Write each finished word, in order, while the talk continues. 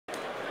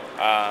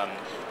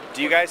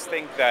Do you guys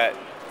think that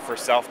for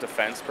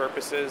self-defense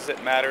purposes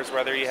it matters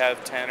whether you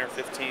have 10 or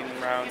 15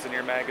 rounds in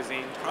your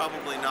magazine?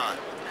 Probably not.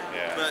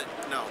 Yeah. But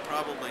no,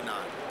 probably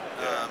not.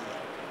 Yeah.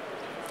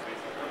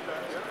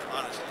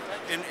 Honestly.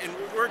 And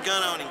we're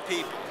gun-owning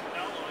people.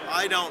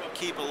 I don't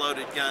keep a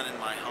loaded gun in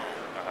my home.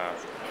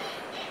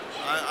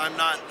 I'm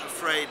not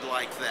afraid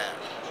like that.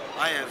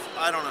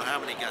 I don't know how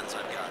many guns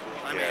I've got.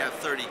 I may have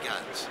 30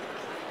 guns.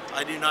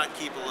 I do not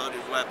keep a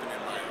loaded weapon in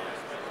my home.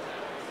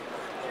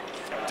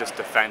 Just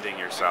defending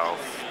yourself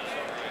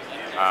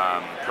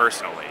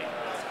personally,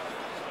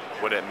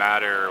 would it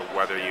matter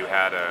whether you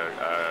had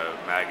a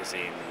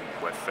magazine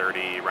with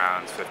 30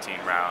 rounds, 15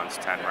 rounds,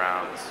 10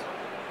 rounds?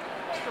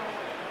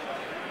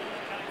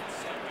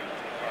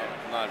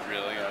 Not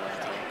really, I don't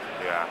think.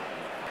 Yeah.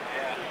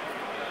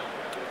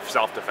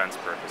 Self-defense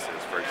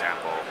purposes, for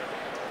example,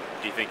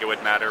 do you think it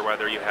would matter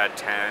whether you had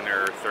 10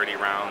 or 30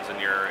 rounds in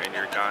your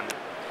gun?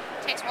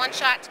 It takes one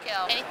shot to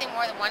kill. Anything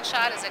more than one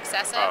shot is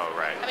excessive. Oh,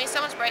 right. I mean,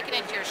 someone's breaking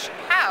into your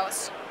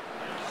house.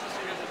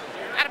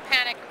 Out of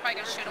panic, you're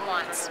probably going to shoot them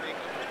once.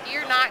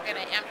 You're not going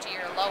to empty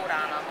your load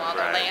on them while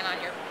they're laying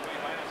on your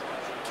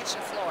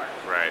kitchen floor.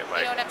 Right. Like,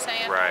 you know what I'm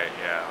saying? Right,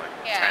 yeah.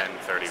 Like 10,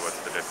 30, what's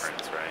the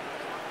difference, right?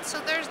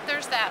 So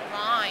there's that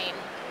line,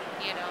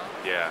 you know.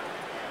 Yeah.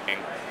 And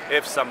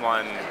if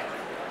someone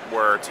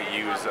were to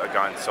use a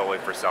gun solely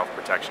for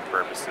self-protection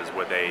purposes,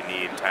 would they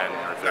need 10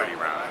 or 30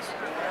 rounds?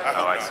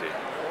 I see.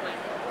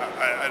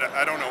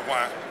 I don't know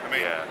why. I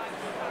mean,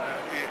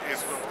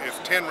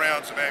 if 10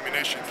 rounds of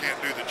ammunition can't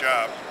do the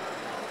job,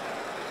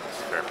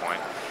 fair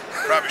point.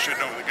 Probably should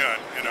know the gun.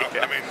 You know,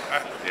 I mean,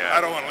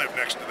 I don't want to live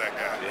next to that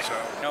guy. Yeah. So.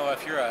 You know,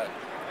 if you're a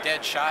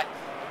dead shot,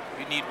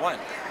 you need one.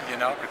 You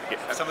know,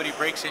 if somebody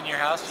breaks in your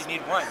house, you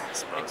need one.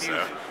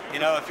 You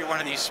know, if you're one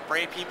of these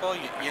spray people,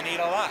 you need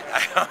a lot.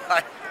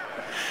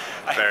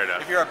 Fair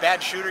enough. If you're a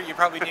bad shooter, you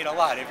probably need a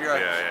lot. If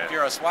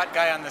you're a SWAT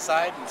guy on the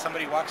side and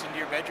somebody walks into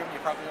your bedroom, you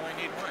probably only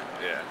need one.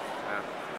 Yeah.